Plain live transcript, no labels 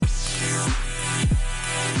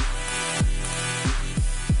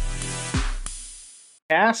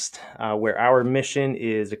Cast, where our mission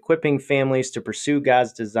is equipping families to pursue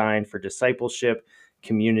God's design for discipleship,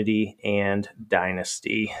 community, and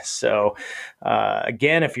dynasty. So,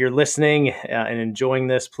 again, if you're listening and enjoying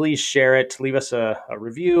this, please share it. Leave us a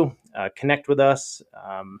review. Connect with us,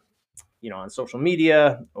 on social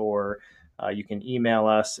media, or you can email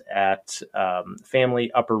us at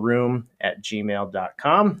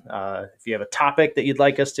familyupperroom@gmail.com. If you have a topic that you'd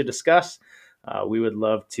like us to discuss, we would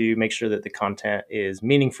love to make sure that the content is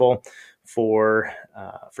meaningful for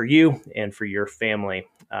you and for your family.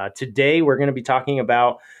 Today, we're going to be talking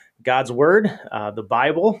about God's Word, the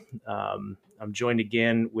Bible. I'm joined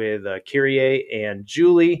again with Kyrie and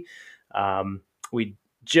Julie. I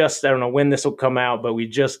don't know when this will come out, but we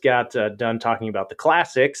just got done talking about the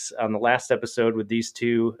classics on the last episode with these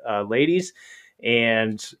two ladies.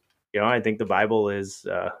 And, I think the Bible is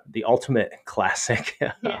the ultimate classic.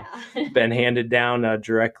 Yeah. Been handed down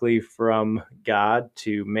directly from God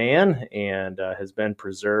to man, and has been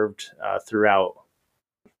preserved throughout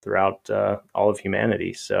all of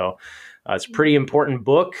humanity. So it's a pretty important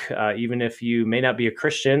book. Even if you may not be a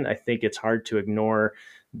Christian, I think it's hard to ignore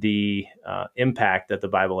the impact that the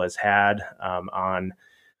Bible has had on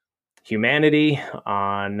humanity,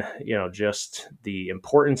 on just the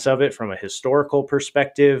importance of it from a historical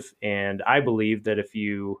perspective. And I believe that if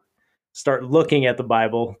you start looking at the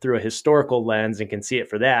Bible through a historical lens and can see it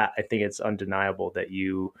for that, I think it's undeniable that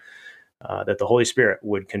that the Holy Spirit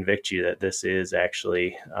would convict you that this is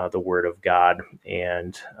actually the Word of God,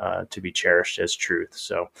 and to be cherished as truth.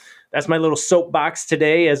 So that's my little soapbox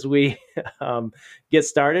today as we get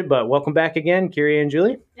started. But welcome back again, Kyrie and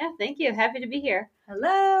Julie. Yeah, thank you. Happy to be here.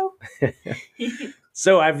 Hello.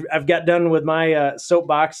 So I've got done with my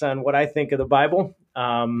soapbox on what I think of the Bible.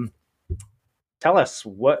 Tell us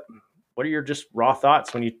what are your just raw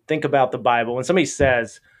thoughts when you think about the Bible? When somebody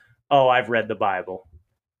says, "Oh, I've read the Bible,"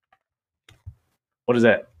 what is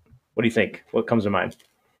that? What do you think? What comes to mind?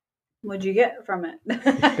 What'd you get from it?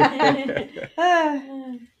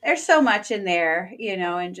 There's so much in there,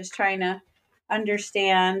 and just trying to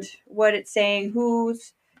understand what it's saying,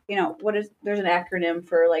 there's an acronym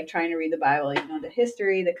for like trying to read the Bible, the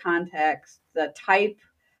history, the context, the type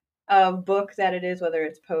of book that it is, whether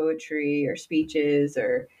it's poetry or speeches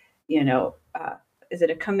or, is it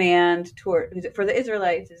a command is it for the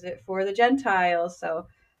Israelites? Is it for the Gentiles? So,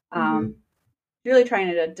 really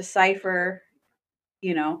trying to decipher,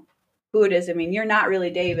 who it is. I mean, you're not really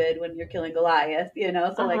David when you're killing Goliath,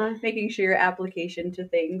 so like making sure your application to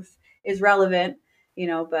things is relevant,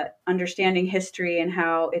 but understanding history and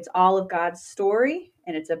how it's all of God's story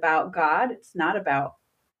and it's about God. It's not about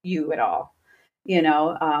you at all.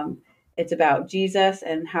 It's about Jesus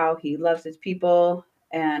and how he loves his people,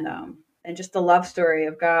 and just the love story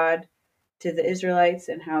of God to the Israelites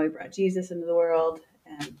and how he brought Jesus into the world.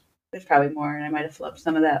 And there's probably more, and I might have flubbed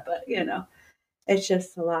some of that, but it's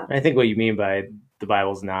just a lot. I think what you mean by the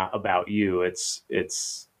Bible's not about you. It's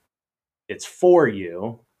for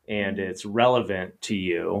you, and it's relevant to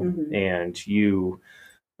you, and you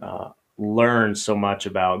learn so much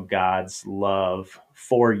about God's love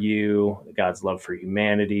for you, God's love for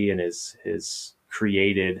humanity, and his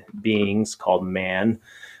created beings called man.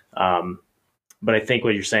 But I think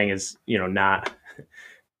what you're saying is, not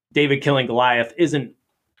David killing Goliath isn't,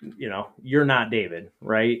 you're not David,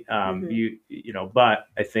 right? But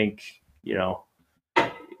I think,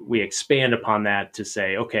 we expand upon that to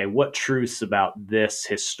say, okay, what truths about this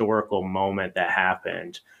historical moment that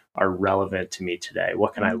happened are relevant to me today?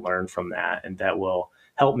 What can I learn from that? And that will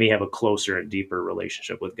help me have a closer and deeper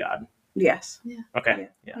relationship with God. Yes. Yeah. Okay.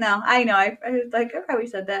 Yeah. No, I know. I was like, I probably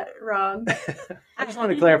said that wrong. I just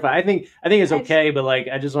want to clarify. I think it's okay, but like,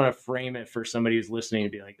 I just want to frame it for somebody who's listening to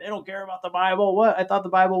be like, they don't care about the Bible. What? I thought the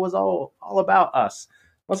Bible was all about us.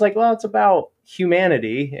 I was like, well, it's about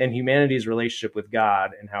humanity and humanity's relationship with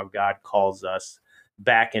God and how God calls us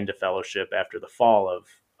back into fellowship after the fall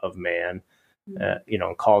of man,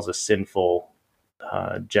 calls a sinful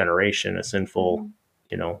generation, a sinful,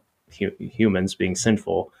 humans being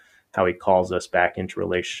sinful, how he calls us back into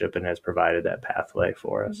relationship and has provided that pathway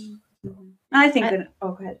for us. I think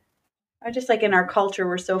go ahead. I just like in our culture,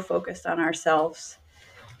 we're so focused on ourselves.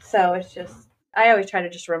 So it's just, I always try to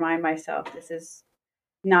just remind myself, this is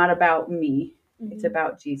not about me. It's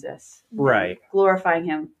about Jesus. Right. Glorifying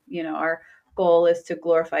him. Our goal is to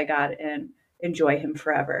glorify God and enjoy him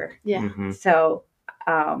forever. Yeah. Mm-hmm. So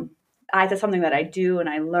that's something that I do and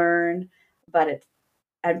I learn, but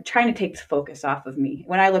I'm trying to take the focus off of me.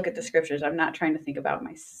 When I look at the scriptures, I'm not trying to think about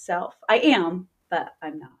myself. I am, but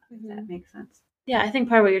I'm not. Does that make sense? Yeah, I think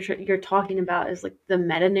part of what you're talking about is like the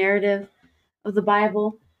meta narrative of the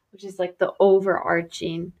Bible. which is like the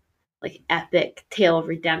overarching, like epic tale of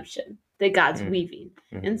redemption that God's weaving.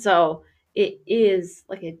 And so it is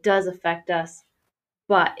like, it does affect us,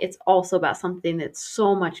 but it's also about something that's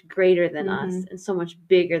so much greater than us and so much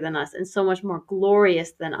bigger than us and so much more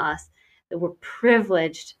glorious than us that we're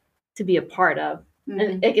privileged to be a part of.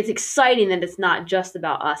 And it's exciting that it's not just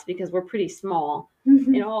about us, because we're pretty small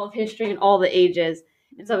in all of history and all the ages.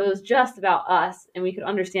 And so if it was just about us and we could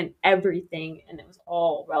understand everything and it was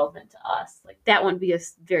all relevant to us, like that wouldn't be a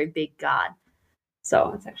very big God.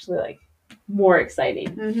 So it's actually like more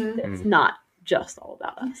exciting that it's not just all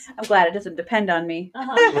about us. I'm glad it doesn't depend on me.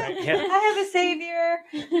 Right, yeah. I have a Savior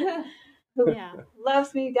who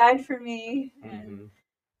loves me, died for me, and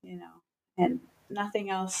you know, and nothing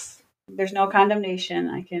else. There's no condemnation.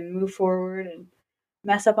 I can move forward and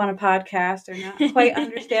mess up on a podcast or not quite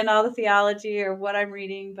understand all the theology or what I'm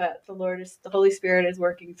reading, but the Holy Spirit is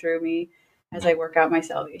working through me as I work out my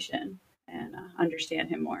salvation and understand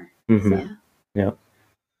Him more. So. Yeah.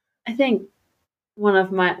 I think one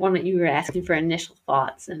of you were asking for initial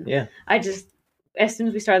thoughts, and I just, as soon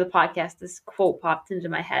as we started the podcast, this quote popped into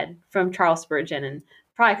my head from Charles Spurgeon, and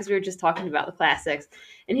probably because we were just talking about the classics,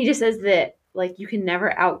 and he just says that like you can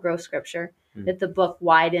never outgrow Scripture, that the book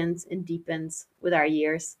widens and deepens with our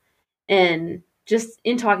years. And just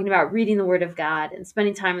in talking about reading the Word of God and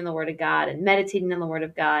spending time in the Word of God and meditating on the Word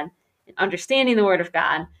of God and understanding the Word of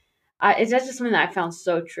God, that's just something that I found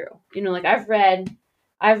so true. You know, like I've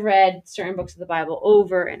read certain books of the Bible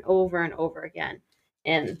over and over and over again.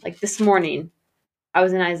 And like this morning, I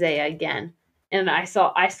was in Isaiah again, and I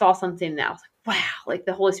saw something that I was like, wow, like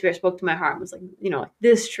the Holy Spirit spoke to my heart and was like, you know,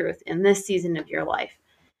 this truth in this season of your life.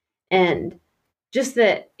 And just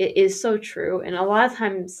that it is so true. And a lot of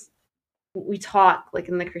times we talk like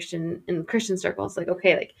in Christian circles, like,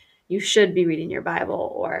 okay, like you should be reading your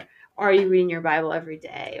Bible, or are you reading your Bible every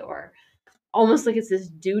day? Or almost like it's this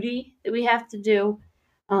duty that we have to do.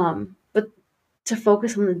 But to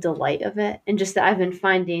focus on the delight of it, and just that I've been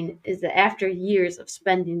finding is that after years of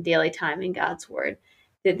spending daily time in God's Word,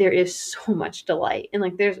 that there is so much delight. And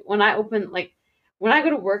like when I go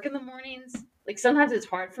to work in the mornings, like sometimes it's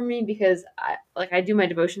hard for me because I do my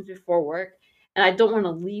devotions before work, and I don't want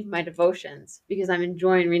to leave my devotions because I'm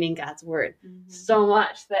enjoying reading God's Word so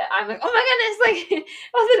much that I'm like, oh my goodness, like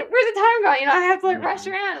where's the time going? You know, I have to like rush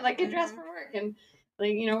around and like get dressed for work and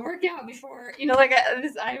like, you know, work out before, you know, like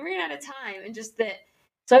I ran out of time. And just that,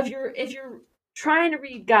 so if you're trying to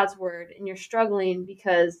read God's Word and you're struggling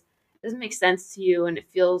because it doesn't make sense to you and it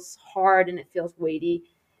feels hard and it feels weighty,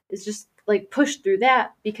 it's just like push through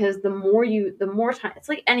that, because the more time, it's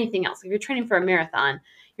like anything else. If you're training for a marathon,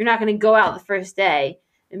 you're not going to go out the first day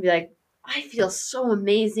and be like, I feel so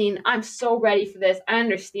amazing. I'm so ready for this. I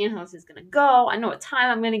understand how this is going to go. I know what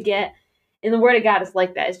time I'm going to get. And the Word of God is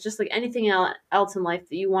like that. It's just like anything else in life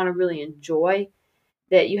that you want to really enjoy,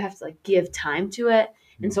 that you have to like give time to it.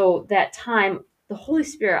 And so that time, the Holy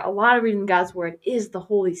Spirit, a lot of reading God's Word is the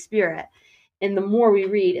Holy Spirit. And the more we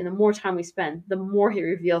read and the more time we spend, the more He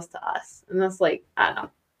reveals to us. And that's like, I don't know.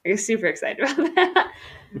 I'm super excited about that.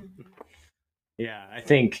 Yeah, I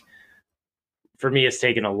think for me, it's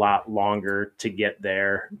taken a lot longer to get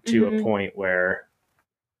there to a point where,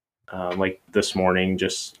 like this morning,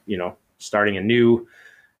 just, you know, starting a new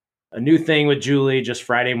thing with Julie, just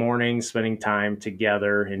Friday morning, spending time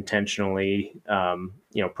together intentionally,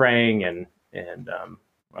 you know, praying and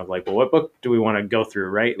I'm like, well, what book do we want to go through?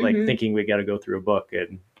 Right. Like thinking we got to go through a book,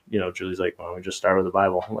 and, you know, Julie's like, why don't we just start with the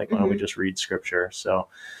Bible? I'm like, why don't we just read Scripture? So,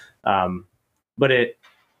 but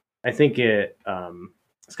I think it's kind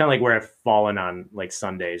of like where I've fallen on like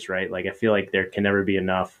Sundays, right? Like I feel like there can never be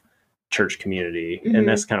enough church community. And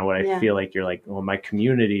that's kind of what I feel like you're like, well, my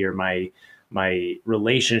community or my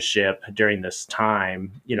relationship during this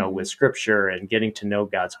time, you know, with Scripture and getting to know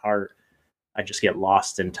God's heart, I just get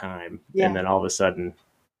lost in time. And then all of a sudden,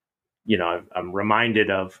 you know, I'm reminded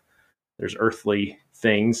of there's earthly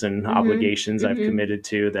things and obligations I've committed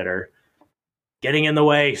to that are getting in the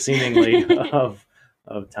way seemingly of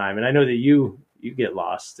time. And I know that you get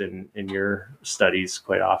lost in your studies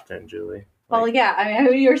quite often, Julie. Well, yeah. I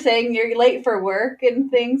mean, you were saying you're late for work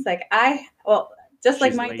and things like just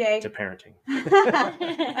like my late day to parenting.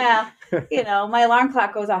 You know, my alarm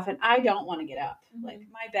clock goes off and I don't want to get up. Like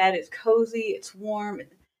my bed is cozy, it's warm,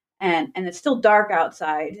 and it's still dark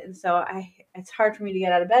outside. And so it's hard for me to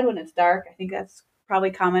get out of bed when it's dark. I think that's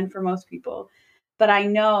probably common for most people. But I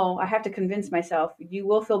know I have to convince myself you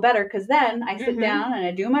will feel better, because then I sit down and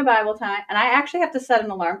I do my Bible time, and I actually have to set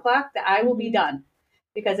an alarm clock that I will be done.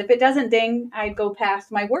 Because if it doesn't ding, I go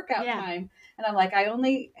past my workout time. And I'm like, I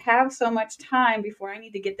only have so much time before I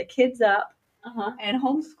need to get the kids up and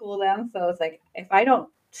homeschool them. So it's like, if I don't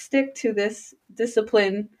stick to this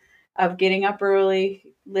discipline of getting up early,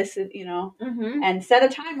 listen, and set a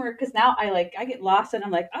timer, because now I get lost and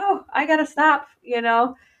I'm like, oh, I gotta stop,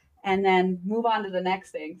 and then move on to the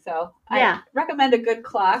next thing. So I recommend a good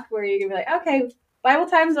clock where you can be like, okay, Bible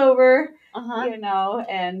time's over,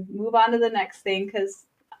 and move on to the next thing, because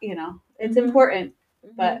it's important,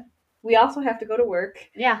 but we also have to go to work.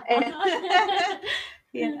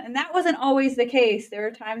 And that wasn't always the case. There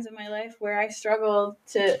were times in my life where I struggled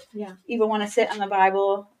to even want to sit on the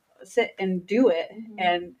Bible, sit and do it,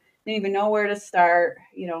 and didn't even know where to start.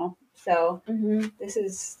 So this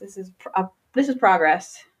is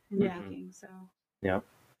progress in making. So yeah.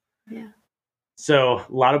 So a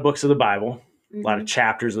lot of books of the Bible, a lot of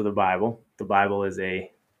chapters of the Bible. The Bible is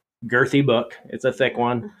a girthy book. It's a thick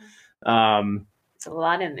one. It's a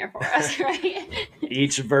lot in there for us, right?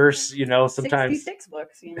 Each verse, sometimes 66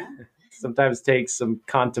 books, sometimes takes some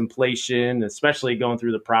contemplation, especially going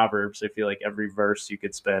through the Proverbs. I feel like every verse you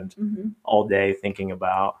could spend all day thinking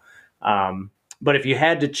about. But if you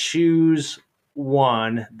had to choose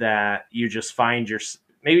one that you just find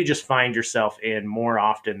yourself in more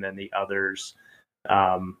often than the others,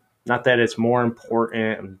 not that it's more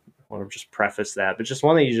important, I want to just preface that, but just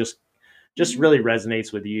one that you just really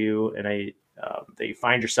resonates with you, and that you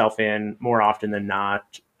find yourself in more often than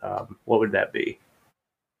not, what would that be?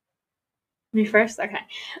 Me first? Okay.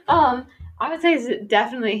 I would say it's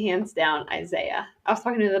definitely hands down Isaiah. I was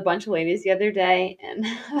talking to a bunch of ladies the other day, and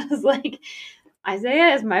I was like,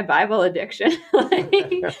 Isaiah is my Bible addiction.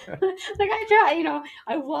 I try,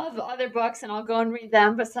 I love other books and I'll go and read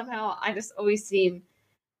them, but somehow I just always seem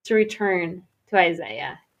to return to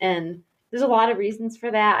Isaiah. And there's a lot of reasons for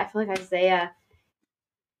that. I feel like Isaiah,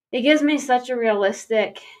 it gives me such a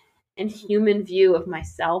realistic and human view of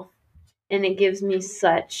myself. And it gives me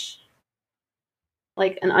such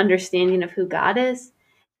an understanding of who God is.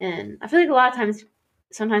 And I feel like a lot of times,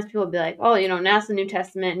 sometimes people will be like, oh, now it's the New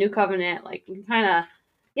Testament, New Covenant. We can kind of,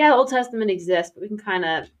 the Old Testament exists, but we can kind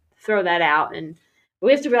of throw that out. And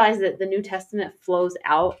we have to realize that the New Testament flows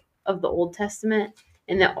out of the Old Testament,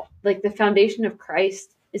 and that the foundation of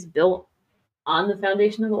Christ is built on the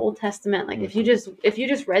foundation of the Old Testament. If you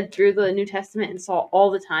just read through the New Testament and saw all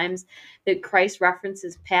the times that Christ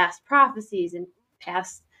references past prophecies and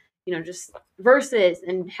past just verses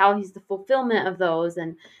and how he's the fulfillment of those,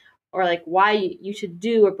 or why you should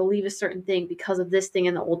do or believe a certain thing because of this thing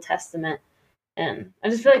in the Old Testament. And I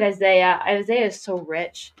just feel like Isaiah is so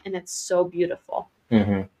rich and it's so beautiful.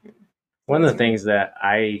 One of the things that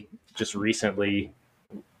I just recently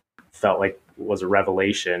felt like was a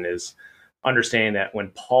revelation is understanding that when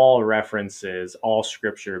Paul references all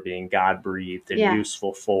scripture being God-breathed and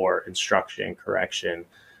useful for instruction, correction,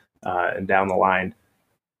 and down the line,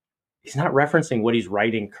 he's not referencing what he's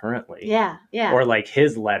writing currently. Or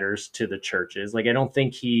his letters to the churches. I don't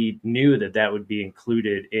think he knew that would be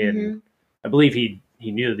included in, I believe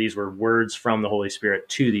he knew that these were words from the Holy Spirit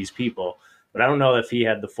to these people, but I don't know if he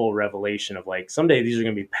had the full revelation of someday these are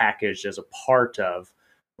going to be packaged as a part of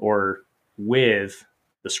or with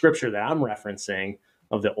the scripture that I'm referencing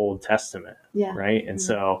of the Old Testament. Right. And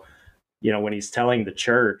so, when he's telling the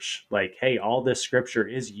church, hey, all this scripture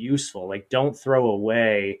is useful. Don't throw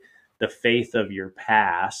away the faith of your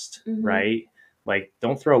past, right?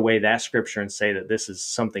 Don't throw away that scripture and say that this is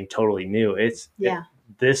something totally new.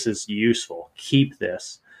 This is useful. Keep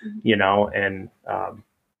this, and it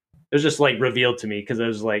was just revealed to me, because I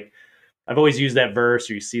was I've always used that verse,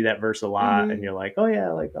 or you see that verse a lot, and you're like, oh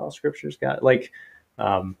yeah, all scripture's got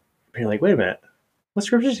you're like, wait a minute, what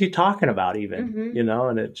scripture is he talking about even,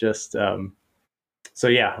 and it just, so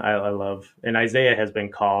yeah, I love, and Isaiah has been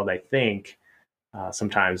called, I think,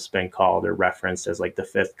 sometimes been called or referenced as the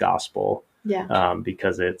fifth gospel,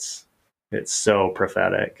 because it's so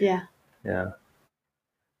prophetic. You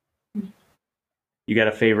got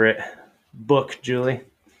a favorite book, Julie?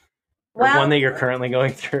 Or one that you're currently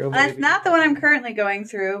going through? That's not the one I'm currently going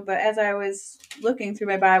through, but as I was looking through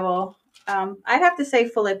my Bible, I'd have to say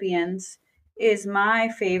Philippians is my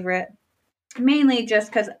favorite, mainly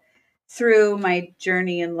just because through my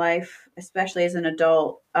journey in life, especially as an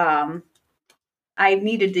adult, I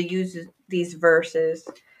needed to use these verses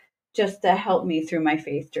just to help me through my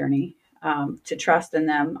faith journey, to trust in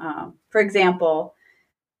them. For example,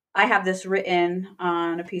 I have this written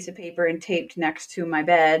on a piece of paper and taped next to my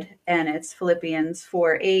bed, and it's Philippians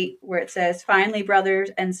 4:8, where it says, finally, brothers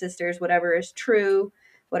and sisters, whatever is true,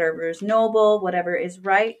 whatever is noble, whatever is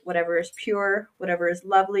right, whatever is pure, whatever is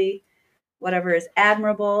lovely, whatever is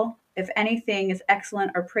admirable, if anything is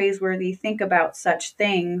excellent or praiseworthy, think about such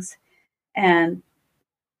things. And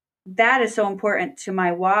that is so important to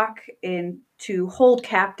my walk in to hold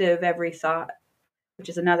captive every thought, which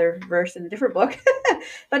is another verse in a different book,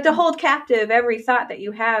 but to hold captive every thought that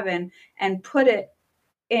you have and put it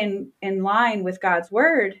in line with God's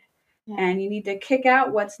word. Yeah. And you need to kick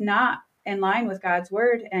out what's not in line with God's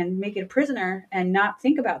word and make it a prisoner and not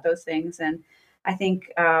think about those things. And I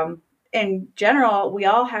think in general, we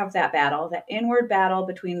all have that battle, that inward battle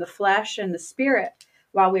between the flesh and the spirit.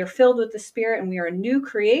 While we are filled with the spirit and we are a new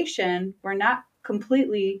creation, we're not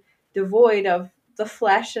completely devoid of the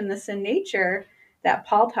flesh and the sin nature that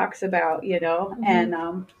Paul talks about, you know. Mm-hmm.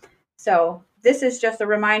 And so this is just a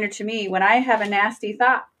reminder to me, when I have a nasty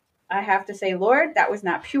thought, I have to say, Lord, that was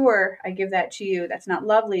not pure. I give that to you. That's not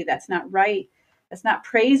lovely. That's not right. That's not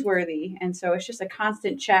praiseworthy. And so it's just a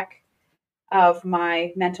constant check of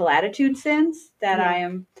my mental attitude sins that I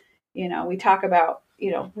am, you know, we talk about,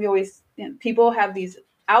 you know, we always, you know, people have these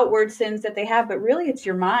outward sins that they have, but really it's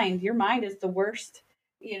your mind. Your mind is the worst.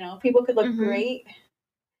 You know, people could look great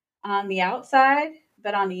on the outside,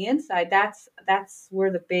 but on the inside, that's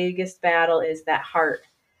where the biggest battle is, that heart.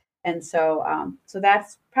 And so, so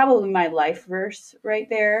that's probably my life verse right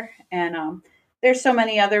there. And there's so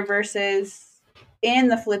many other verses in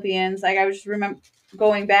the Philippians. Like I was remember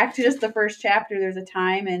going back to just the first chapter. There's a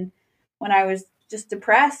time and when I was just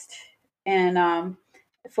depressed, and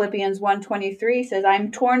Philippians 1:23 says,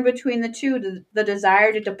 "I'm torn between the two, the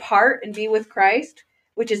desire to depart and be with Christ,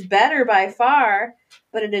 which is better by far,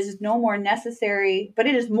 but it is no more necessary. But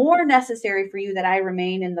it is more necessary for you that I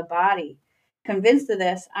remain in the body. Convinced of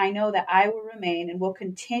this, I know that I will remain and will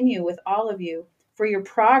continue with all of you for your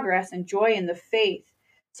progress and joy in the faith,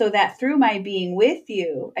 so that through my being with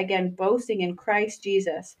you, again, boasting in Christ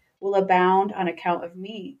Jesus, will abound on account of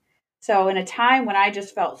me." So in a time when I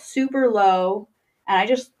just felt super low, and I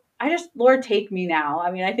just, Lord, take me now.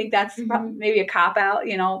 I mean, I think that's maybe a cop out,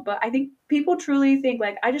 you know, but I think people truly think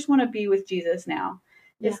like, I just want to be with Jesus now.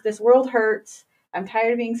 Yeah. This world hurts. I'm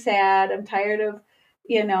tired of being sad. I'm tired of,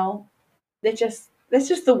 you know, that's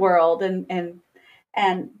just the world. And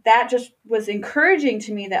that just was encouraging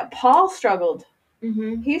to me that Paul struggled.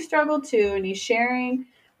 Mm-hmm. He struggled too. And he's sharing,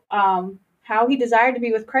 how he desired to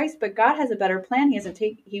be with Christ, but God has a better plan.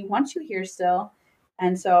 He wants you here still.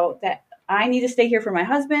 And so that I need to stay here for my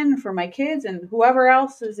husband, for my kids, and whoever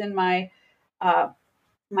else is in my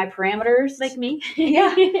parameters. Like me.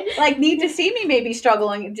 Yeah. Like need to see me maybe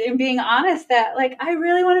struggling and being honest that like, I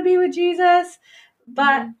really want to be with Jesus,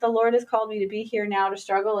 but the Lord has called me to be here now to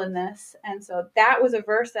struggle in this. And so that was a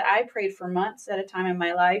verse that I prayed for months at a time in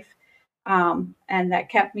my life. And that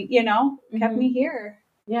kept me, you know, kept me here.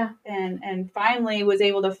 Yeah. And finally was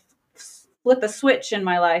able to flip a switch in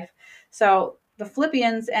my life. So the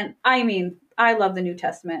Philippians, and I mean, I love the New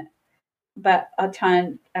Testament, but a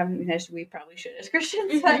ton, I mean, we probably should as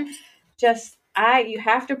Christians, but just, you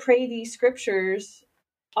have to pray these scriptures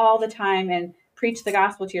all the time and preach the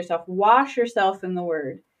gospel to yourself. Wash yourself in the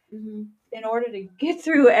word in order to get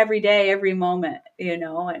through every day, every moment, you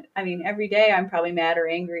know. And I mean, every day I'm probably mad or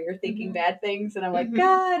angry or thinking bad things. And I'm like,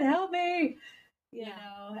 God, help me, you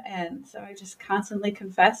know. And so I just constantly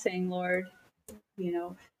confessing, Lord, you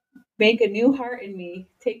know, make a new heart in me.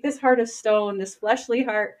 Take this heart of stone, this fleshly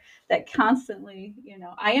heart that constantly, you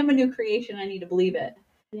know, I am a new creation. I need to believe it.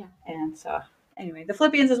 Yeah. And so anyway, the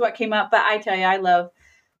Philippians is what came up, but I tell you, I love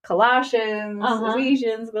Colossians,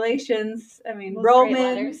 Ephesians, Galatians, I mean, those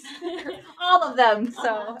Romans, all of them.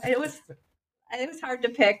 So it was hard to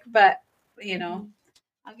pick, but you know,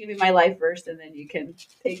 I'll give you my life verse and then you can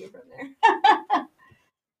take it from there.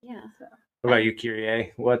 Yeah. So. What about you,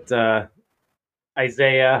 Kyrie? What,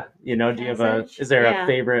 Isaiah, you know, do you have is there a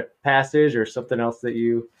favorite passage or something else that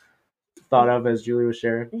you thought of as Julie was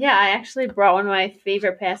sharing? Yeah, I actually brought one of my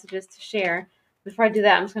favorite passages to share. Before I do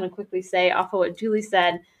that, I'm just going to quickly say off of what Julie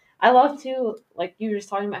said, I love to, like you were just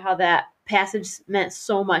talking about how that passage meant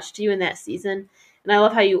so much to you in that season. And I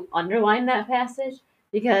love how you underline that passage,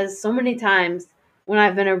 because so many times when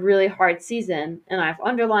I've been a really hard season and I've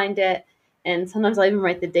underlined it, and sometimes I'll even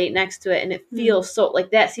write the date next to it, and it feels so, like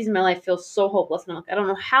that season of my life feels so hopeless. And I'm like, I don't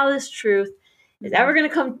know how this truth is ever going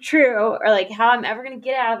to come true, or like how I'm ever going to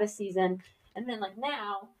get out of this season. And then like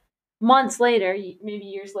now, months later, maybe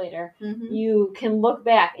years later, you can look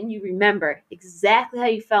back and you remember exactly how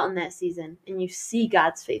you felt in that season, and you see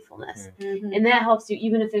God's faithfulness. And that helps you,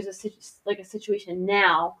 even if there's a situation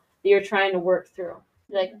now that you're trying to work through.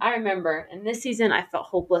 Like, I remember in this season, I felt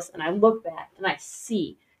hopeless, and I look back and I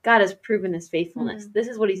see God has proven his faithfulness. This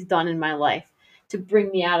is what he's done in my life to bring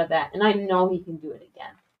me out of that. And I know he can do it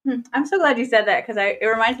again. I'm so glad you said that, because it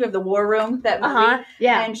reminds me of the War Room, that movie.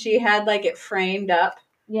 Yeah. And she had like it framed up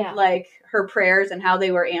like her prayers and how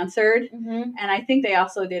they were answered. And I think they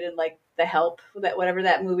also did in like The Help, that whatever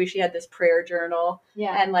that movie, she had this prayer journal.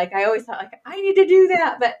 And like I always thought like I need to do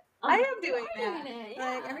that, but I am doing that.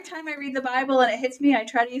 Like every time I read the Bible and it hits me, I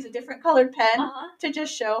try to use a different colored pen to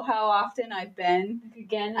just show how often I've been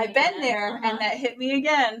there, and that hit me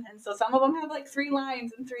again. And so some of them have like 3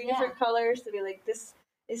 lines and 3 different colors to be like, this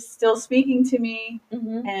is still speaking to me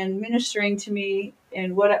and ministering to me,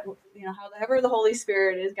 and what, you know, however the Holy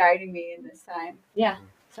Spirit is guiding me in this time.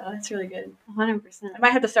 So that's really good. 100%. I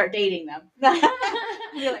might have to start dating them.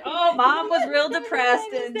 Be like, oh, Mom was real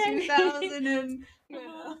depressed in 2000 and, you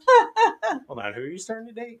know. Hold on, who are you starting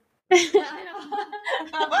to date?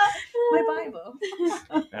 My Bible.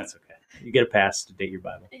 That's okay. You get a pass to date your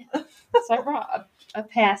Bible. So I brought a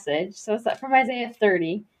passage. So it's from Isaiah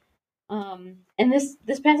 30. And this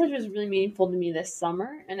passage was really meaningful to me this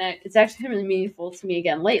summer, and it's actually been really meaningful to me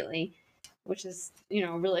again lately, which is, you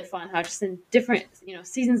know, really fun how just in different, you know,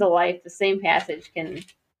 seasons of life, the same passage can,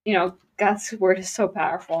 you know, God's word is so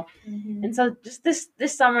powerful. And so just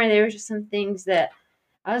this summer, there were just some things that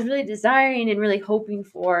I was really desiring and really hoping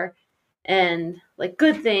for, and like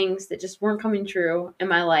good things that just weren't coming true in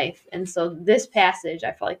my life. And so this passage,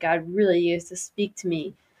 I felt like God really used to speak to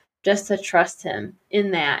me, just to trust him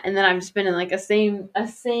in that. And then I've just been in like a same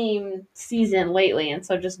season lately. And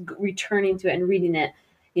so just returning to it and reading it,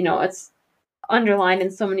 you know, it's underlined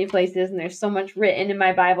in so many places, and there's so much written in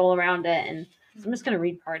my Bible around it. And so I'm just going to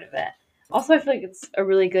read part of it. Also, I feel like it's a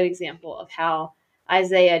really good example of how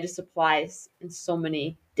Isaiah just applies in so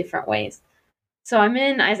many different ways. So I'm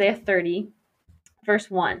in Isaiah 30, verse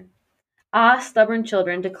 1. Ah, stubborn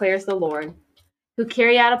children, declares the Lord, who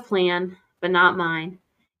carry out a plan, but not mine,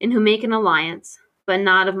 and who make an alliance, but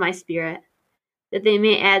not of my spirit, that they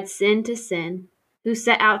may add sin to sin, who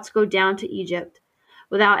set out to go down to Egypt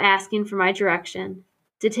without asking for my direction,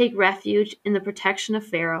 to take refuge in the protection of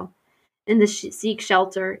Pharaoh, and to seek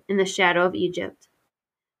shelter in the shadow of Egypt.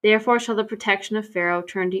 Therefore shall the protection of Pharaoh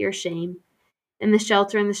turn to your shame, and the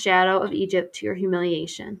shelter in the shadow of Egypt to your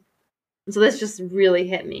humiliation. And so this just really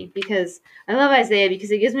hit me, because I love Isaiah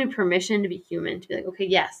because it gives me permission to be human, to be like, okay,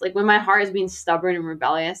 yes, like when my heart is being stubborn and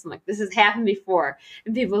rebellious, I'm like, this has happened before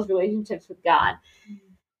in people's relationships with God.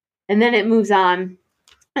 And then it moves on,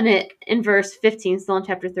 and it in verse 15, still in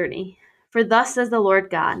chapter 30, for thus says the Lord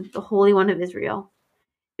God, the Holy One of Israel,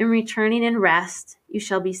 in returning and rest you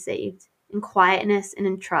shall be saved, in quietness and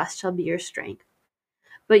in trust shall be your strength.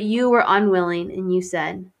 But you were unwilling, and you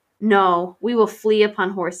said, no, we will flee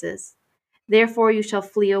upon horses. Therefore you shall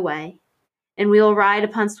flee away, and we will ride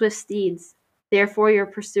upon swift steeds. Therefore your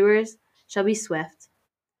pursuers shall be swift.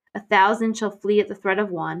 1,000 shall flee at the threat of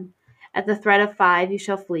one. At the threat of 5 you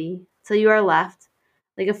shall flee, till you are left,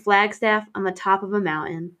 like a flagstaff on the top of a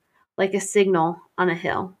mountain, like a signal on a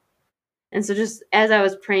hill. And so just as I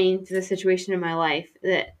was praying through the situation in my life,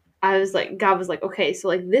 that I was like, God was like, okay, so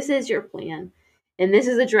like this is your plan, and this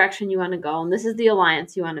is the direction you want to go, and this is the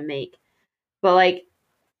alliance you want to make. But like,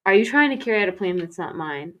 are you trying to carry out a plan that's not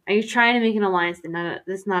mine? Are you trying to make an alliance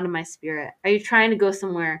that's not in my spirit? Are you trying to go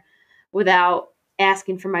somewhere without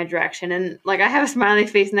asking for my direction? And like, I have a smiley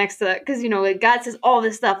face next to it, because, you know, like God says all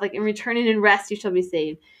this stuff, like in returning and rest you shall be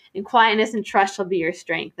saved, in quietness and trust shall be your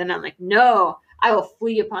strength. And I'm like, no, I will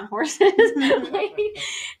flee upon horses.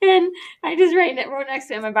 And I just wrote next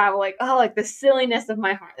to it in my Bible, like, oh, like the silliness of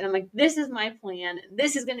my heart. And I'm like, this is my plan.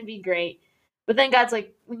 This is going to be great. But then God's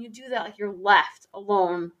like, when you do that, like you're left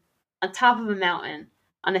alone on top of a mountain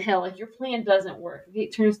on a hill, like your plan doesn't work.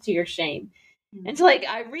 It turns to your shame. And so like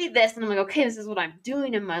I read this and I'm like, okay, this is what I'm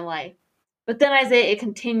doing in my life. But then Isaiah, it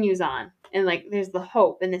continues on, and like there's the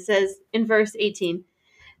hope. And it says in verse 18,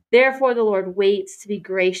 therefore the Lord waits to be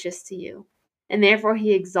gracious to you, and therefore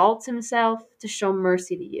he exalts himself to show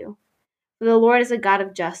mercy to you. For the Lord is a God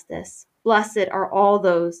of justice. Blessed are all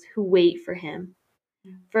those who wait for him.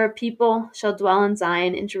 For a people shall dwell in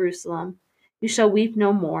Zion and Jerusalem. You shall weep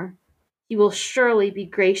no more. He will surely be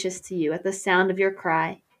gracious to you at the sound of your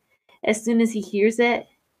cry. As soon as he hears it,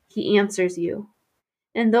 he answers you.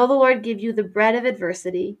 And though the Lord give you the bread of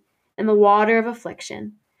adversity and the water of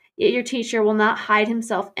affliction, yet your teacher will not hide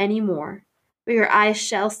himself any more, but your eyes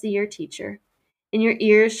shall see your teacher, and your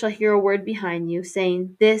ears shall hear a word behind you,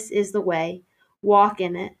 saying, this is the way, walk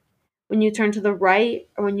in it, when you turn to the right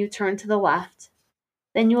or when you turn to the left.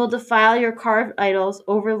 Then you will defile your carved idols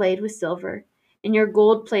overlaid with silver, and your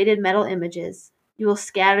gold-plated metal images. You will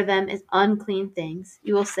scatter them as unclean things.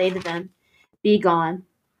 You will say to them, be gone.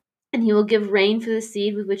 And he will give rain for the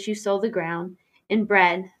seed with which you sow the ground, and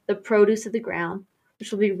bread, the produce of the ground,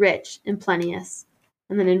 which will be rich and plenteous.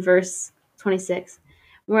 And then in verse 26,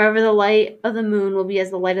 Wherever the light of the moon will be as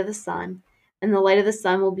the light of the sun, and the light of the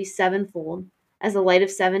sun will be sevenfold, as the light of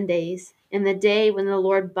 7 days, in the day when the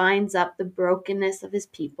Lord binds up the brokenness of his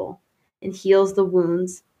people and heals the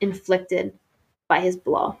wounds inflicted by his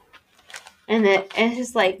blow. And it's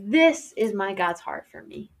just like, this is my God's heart for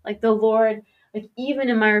me. Like the Lord, like even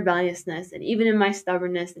in my rebelliousness and even in my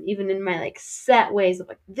stubbornness and even in my like set ways of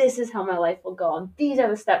like, this is how my life will go and these are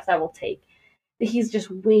the steps I will take. That he's just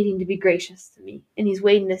waiting to be gracious to me. And he's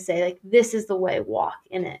waiting to say like, this is the way, walk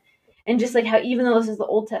in it. And just like how, even though this is the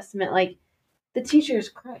Old Testament, like the teacher is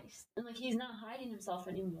Christ. And like, he's not hiding himself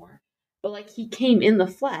anymore. But like, he came in the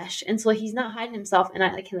flesh. And so like, he's not hiding himself. And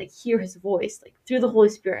I like, can like hear his voice like through the Holy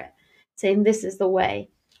Spirit saying, this is the way,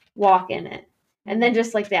 walk in it. And then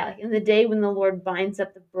just like that, like in the day when the Lord binds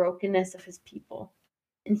up the brokenness of his people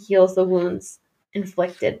and heals the wounds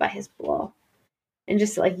inflicted by his blow. And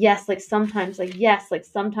just like, yes, like sometimes I,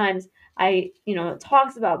 it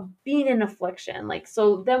talks about being in affliction. Like,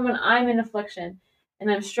 so then when I'm in affliction and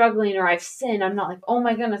I'm struggling or I've sinned, I'm not like, oh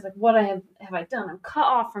my goodness, like what have I done? I'm cut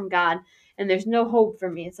off from God and there's no hope for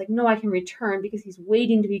me. It's like, no, I can return because he's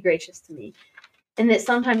waiting to be gracious to me. And that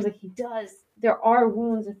sometimes like he does, there are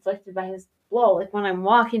wounds inflicted by his blow. Like when I'm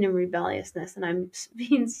walking in rebelliousness and I'm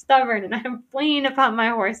being stubborn and I'm fleeing upon my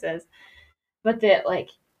horses, but that like,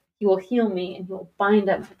 he will heal me and he will bind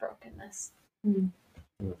up my brokenness.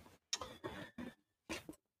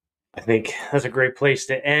 I think that's a great place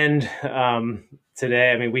to end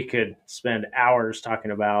today. I mean, we could spend hours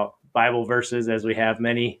talking about Bible verses as we have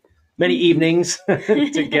many evenings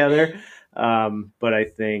together. But I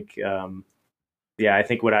think, I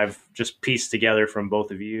think what I've just pieced together from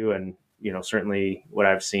both of you and, certainly what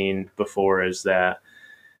I've seen before is that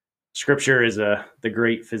Scripture is the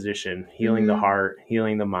great physician, healing the heart,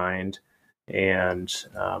 healing the mind, and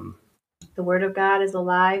the Word of God is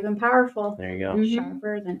alive and powerful. There you go.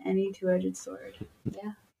 Sharper than any two-edged sword.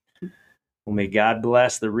 Yeah. Well, may God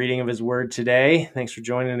bless the reading of his word today. Thanks for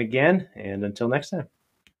joining again, and until next time.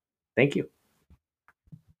 Thank you.